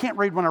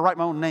read when I write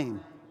my own name.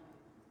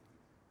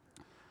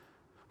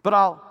 But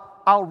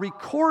I'll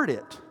record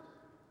it.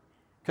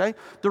 Okay?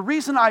 The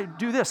reason I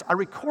do this, I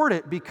record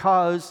it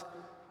because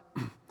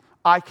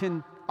I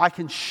can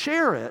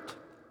share it.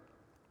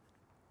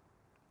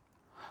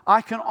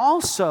 I can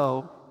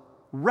also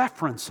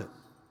reference it.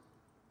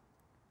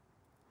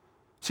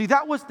 See,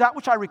 that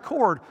which I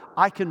record,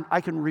 I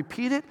can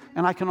repeat it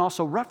and I can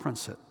also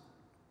reference it.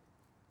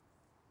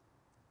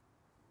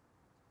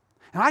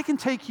 And I can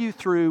take you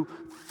through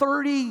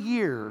 30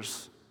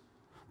 years,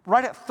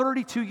 right at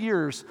 32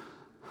 years,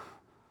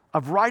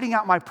 of writing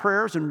out my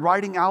prayers and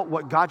writing out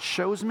what God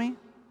shows me,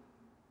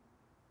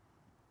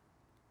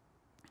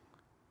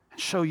 and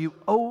show you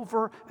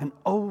over and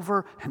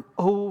over and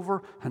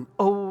over and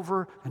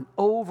over and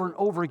over and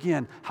over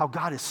again how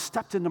God has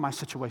stepped into my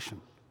situation,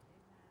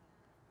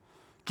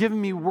 giving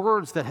me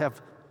words that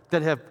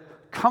have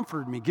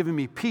comforted me, giving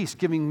me peace,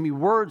 giving me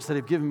words that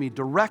have given me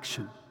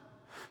direction,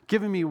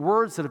 giving me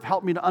words that have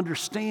helped me to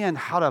understand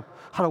how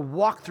to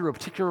walk through a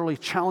particularly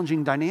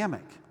challenging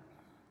dynamic.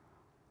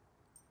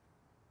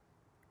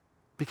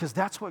 Because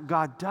that's what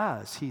God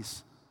does.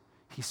 He's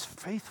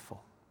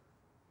faithful.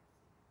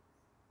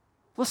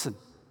 Listen,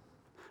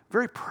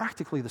 very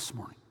practically this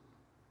morning,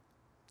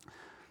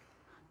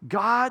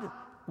 God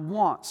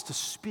wants to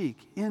speak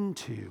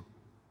into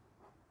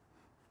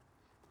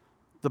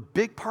the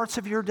big parts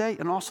of your day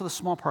and also the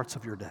small parts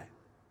of your day.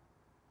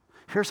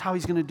 Here's how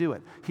he's going to do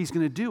it. He's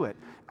going to do it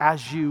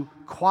as you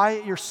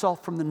quiet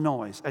yourself from the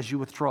noise, as you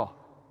withdraw,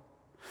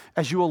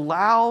 as you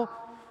allow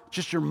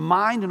just your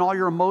mind and all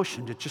your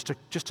emotion to just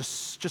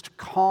to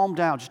calm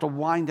down, just to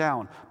wind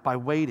down by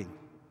waiting.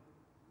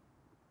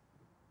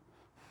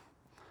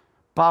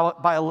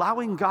 By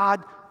allowing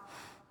God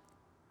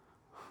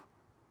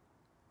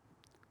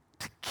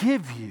to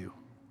give you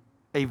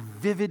a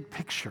vivid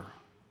picture,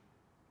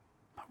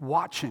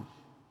 watching.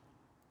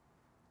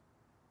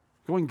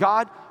 Going,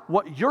 God,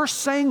 what you're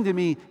saying to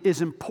me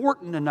is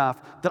important enough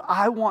that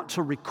I want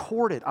to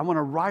record it. I want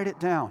to write it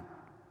down.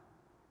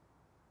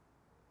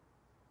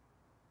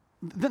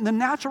 The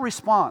natural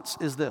response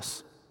is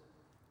this.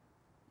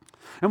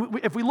 And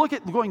if we look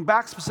at going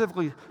back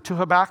specifically to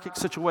Habakkuk's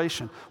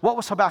situation, what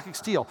was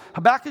Habakkuk's deal?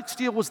 Habakkuk's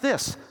deal was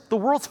this: the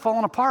world's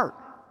falling apart.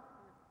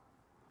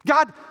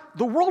 God,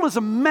 the world is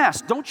a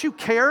mess. Don't you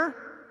care?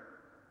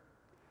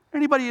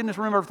 Anybody in this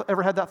room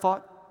ever had that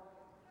thought?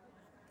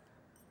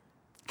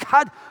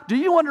 God, do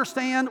you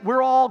understand we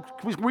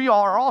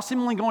are all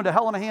seemingly going to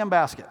hell in a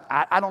handbasket?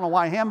 I don't know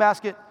why a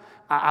handbasket.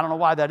 I don't know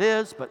why that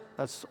is, but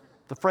that's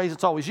the phrase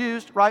that's always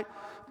used, right?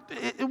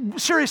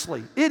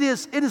 Seriously, it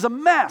is a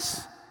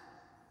mess.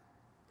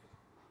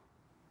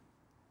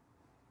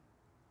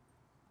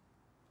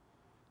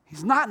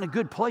 He's not in a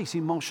good place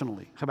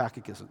emotionally.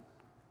 Habakkuk isn't.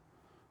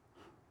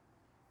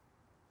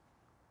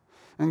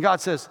 And God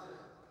says,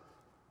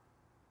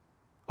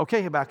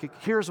 okay, Habakkuk,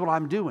 here's what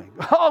I'm doing.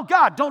 Oh,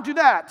 God, don't do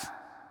that.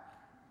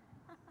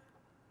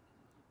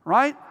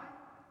 Right?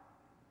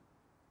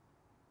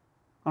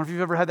 I don't know if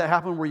you've ever had that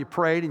happen where you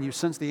prayed and you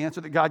sensed the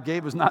answer that God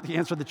gave was not the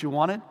answer that you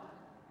wanted.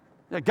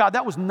 Yeah, God,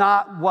 that was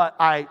not what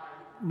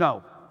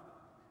no.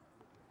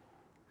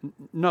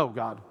 No,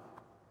 God.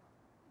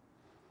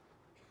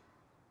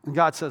 And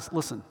God says,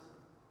 listen,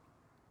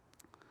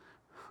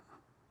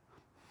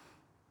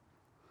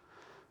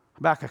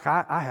 Habakkuk,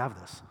 I have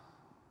this.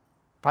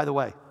 By the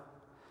way,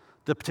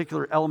 the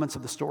particular elements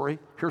of the story,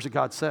 here's what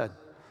God said.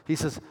 He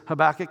says,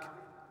 Habakkuk,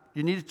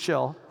 you need to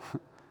chill.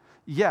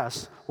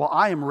 Yes, well,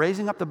 I am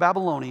raising up the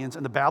Babylonians,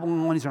 and the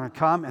Babylonians are going to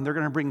come, and they're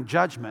going to bring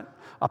judgment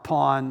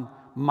upon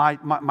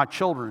my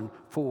children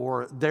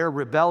for their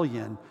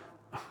rebellion.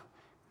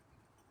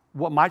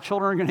 What my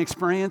children are going to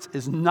experience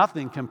is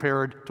nothing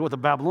compared to what the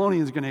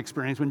Babylonians are going to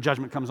experience when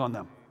judgment comes on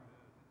them.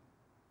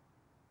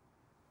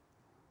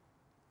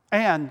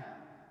 And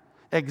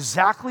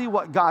exactly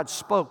what God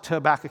spoke to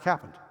Habakkuk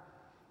happened.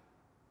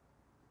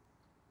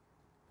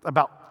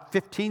 About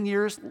 15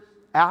 years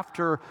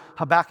after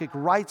Habakkuk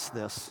writes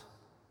this,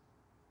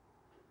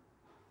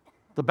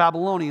 the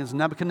Babylonians,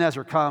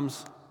 Nebuchadnezzar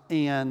comes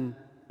and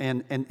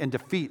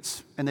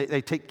defeats, and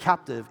they take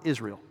captive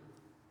Israel.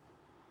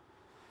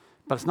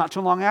 But it's not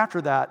too long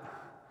after that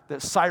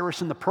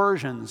Cyrus and the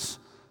Persians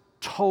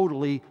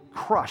totally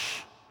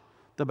crush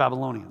the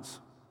Babylonians.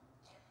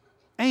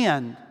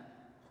 And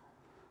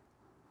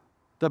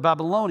the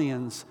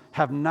Babylonians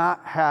have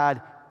not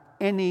had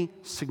any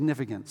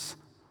significance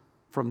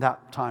from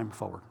that time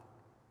forward.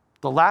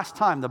 The last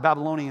time the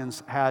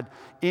Babylonians had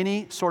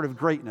any sort of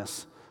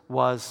greatness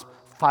was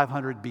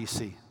 500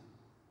 BC.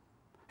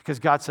 Because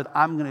God said,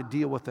 I'm going to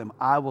deal with them.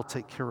 I will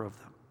take care of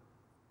them.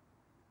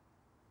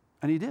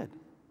 And he did.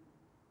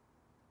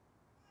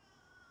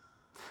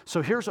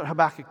 So here's what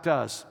Habakkuk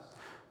does.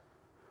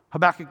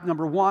 Habakkuk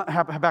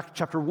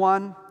chapter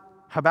 1,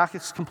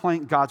 Habakkuk's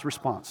complaint, God's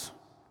response.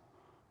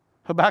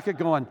 Habakkuk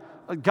going,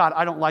 God,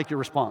 I don't like your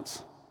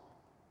response.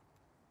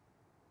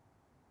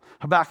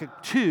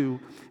 Habakkuk 2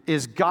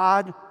 is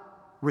God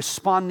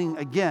responding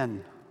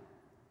again.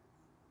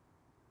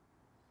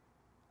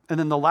 And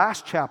then the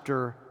last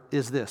chapter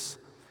is this.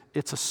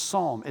 It's a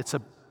psalm. It's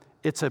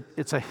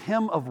a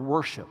hymn of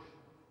worship.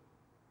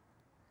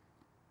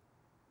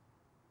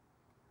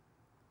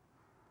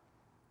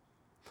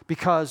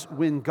 Because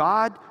when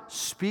God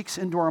speaks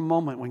into our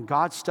moment, when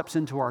God steps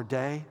into our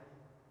day,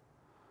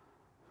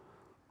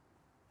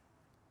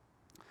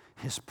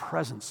 his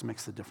presence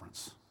makes the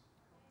difference.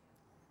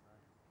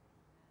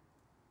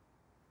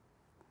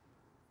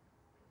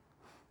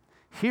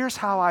 Here's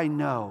how I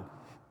know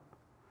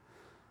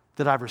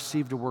that I've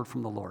received a word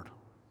from the Lord.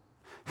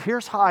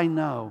 Here's how I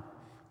know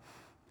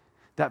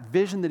that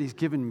vision that he's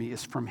given me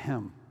is from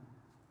him.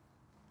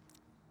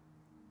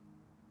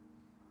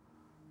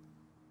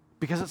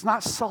 Because it's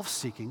not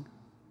self-seeking.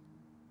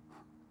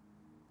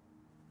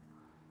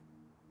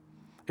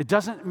 It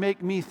doesn't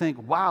make me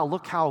think, wow,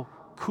 look how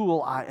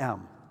cool I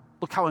am.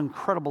 Look how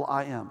incredible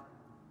I am.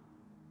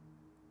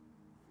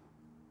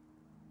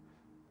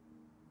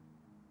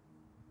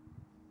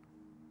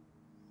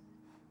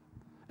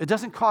 It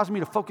doesn't cause me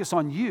to focus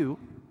on you,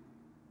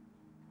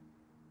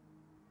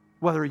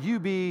 whether you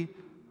be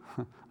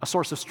a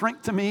source of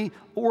strength to me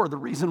or the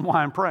reason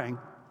why I'm praying.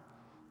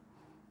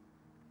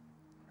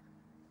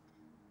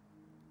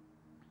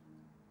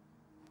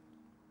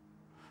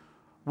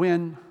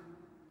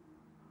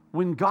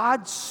 When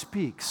God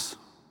speaks,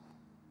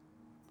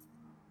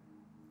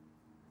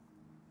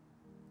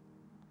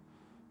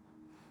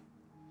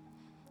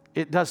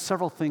 it does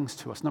several things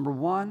to us. Number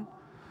one,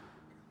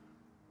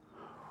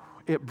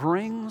 it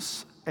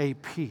brings a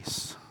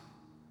peace.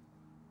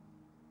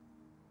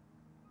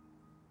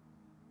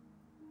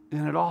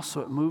 And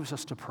it moves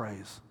us to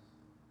praise.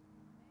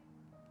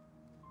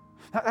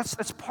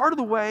 That's part of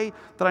the way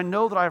that I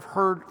know that I've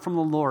heard from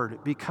the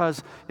Lord,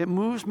 because it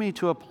moves me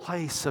to a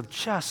place of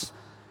just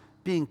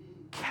being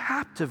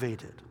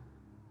captivated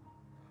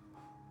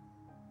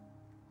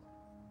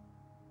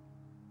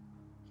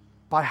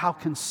by how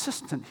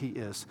consistent he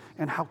is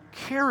and how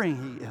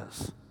caring he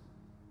is.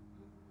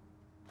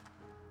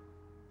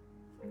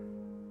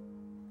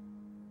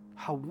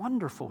 How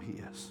wonderful he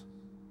is.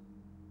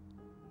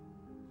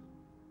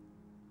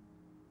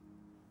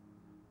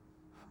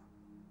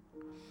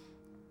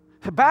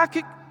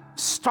 Habakkuk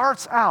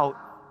starts out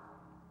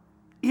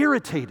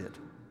irritated.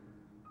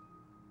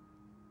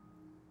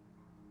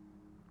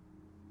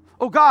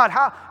 Oh God,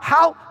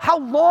 how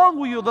long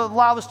will you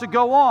allow this to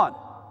go on?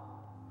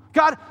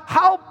 God,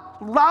 how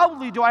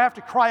loudly do I have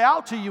to cry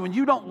out to you and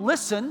you don't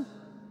listen?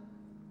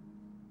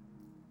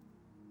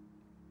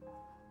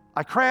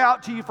 I cry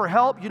out to you for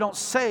help, you don't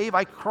save.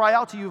 I cry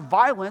out to you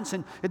violence,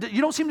 and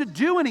you don't seem to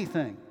do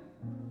anything.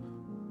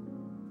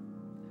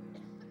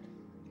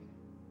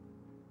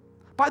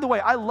 By the way,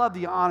 I love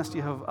the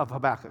honesty of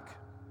Habakkuk.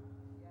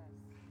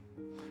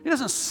 He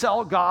doesn't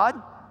sell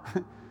God.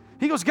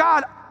 He goes,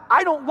 God,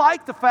 I don't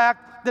like the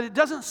fact that it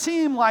doesn't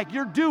seem like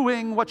you're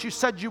doing what you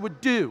said you would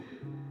do.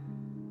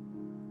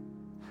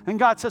 And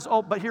God says,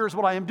 oh, but here's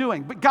what I am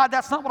doing. But God,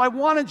 that's not what I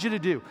wanted you to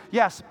do.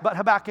 Yes, but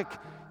Habakkuk,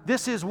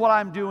 this is what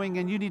I'm doing,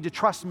 and you need to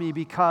trust me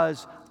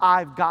because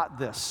I've got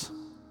this.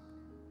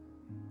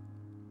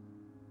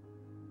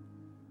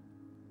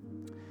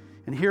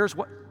 And here's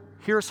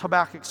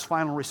Habakkuk's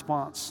final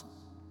response.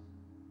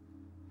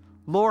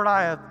 Lord,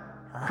 I have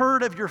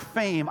heard of your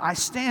fame. I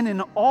stand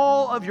in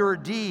awe of your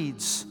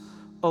deeds,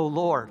 O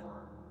Lord.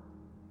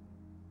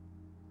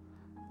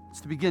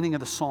 It's the beginning of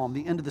the psalm.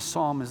 The end of the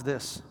psalm is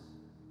this.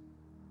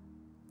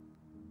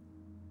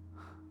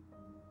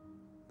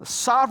 The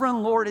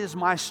sovereign Lord is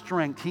my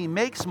strength. He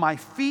makes my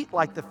feet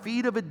like the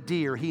feet of a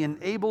deer. He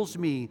enables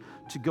me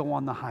to go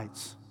on the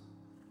heights.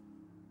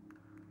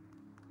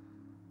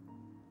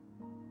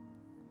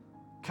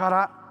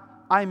 God,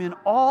 I'm in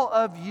awe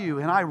of you,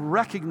 and I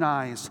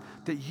recognize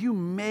that you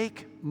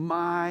make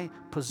my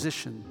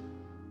position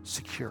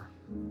secure.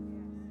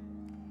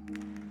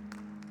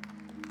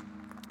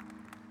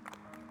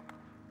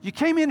 You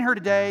came in here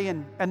today,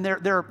 and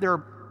there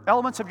are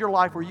elements of your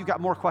life where you got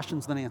more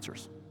questions than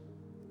answers.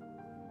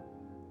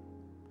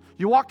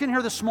 You walked in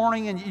here this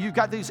morning and you've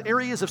got these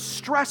areas of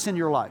stress in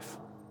your life.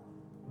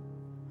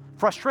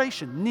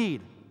 Frustration,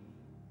 need.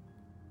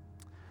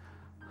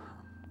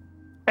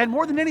 And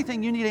more than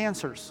anything, you need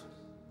answers.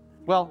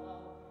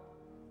 Well,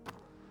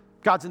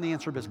 God's in the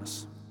answer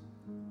business.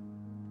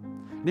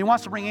 And he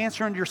wants to bring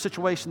answer into your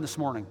situation this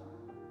morning.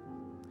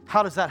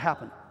 How does that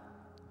happen?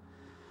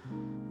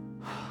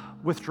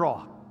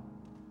 Withdraw.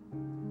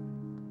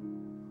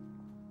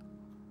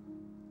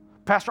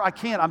 Pastor, I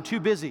can't. I'm too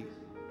busy.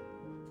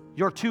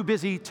 You're too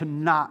busy to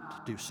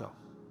not do so.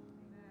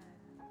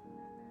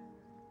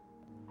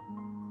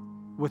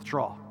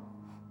 Withdraw.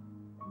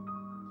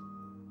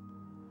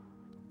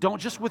 Don't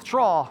just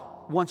withdraw.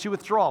 Once you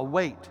withdraw,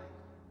 wait.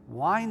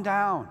 Wind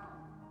down.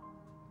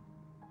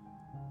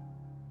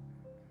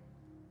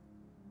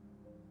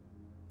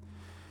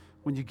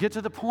 When you get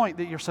to the point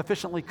that you're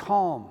sufficiently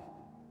calm,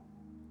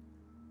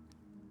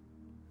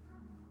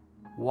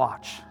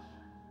 watch.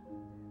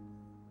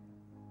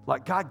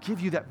 Let God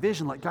give you that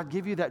vision. Let God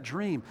give you that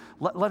dream.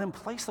 Let Him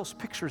place those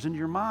pictures into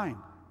your mind.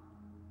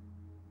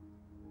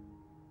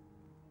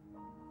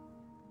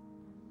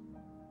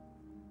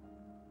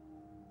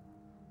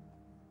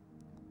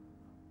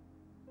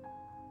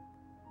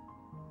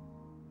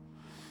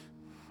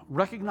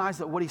 Recognize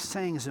that what He's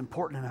saying is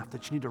important enough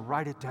that you need to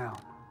write it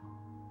down.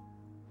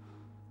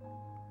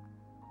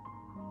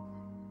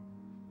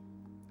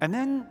 And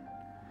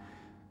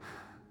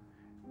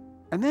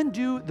then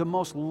do the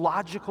most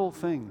logical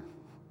thing.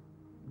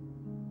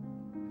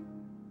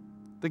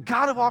 The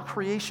God of all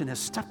creation has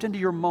stepped into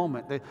your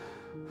moment.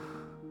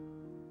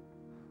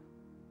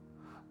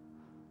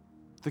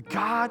 The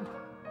God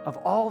of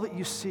all that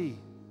you see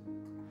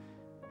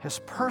has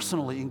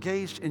personally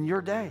engaged in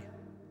your day.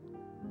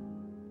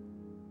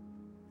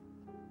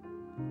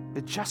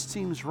 It just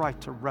seems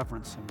right to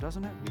reverence Him,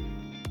 doesn't it?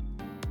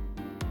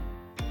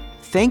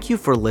 Thank you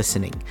for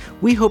listening.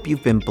 We hope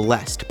you've been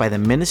blessed by the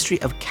ministry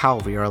of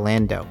Calvary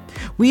Orlando.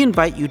 We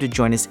invite you to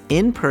join us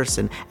in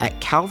person at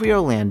Calvary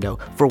Orlando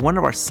for one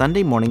of our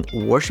Sunday morning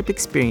worship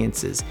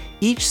experiences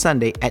each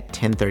Sunday at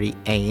 10:30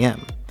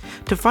 a.m.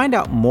 To find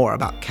out more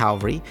about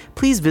Calvary,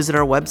 please visit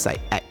our website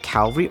at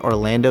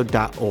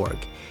calvaryorlando.org.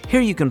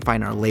 Here you can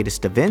find our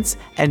latest events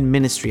and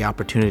ministry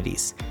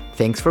opportunities.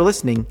 Thanks for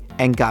listening,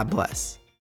 and God bless.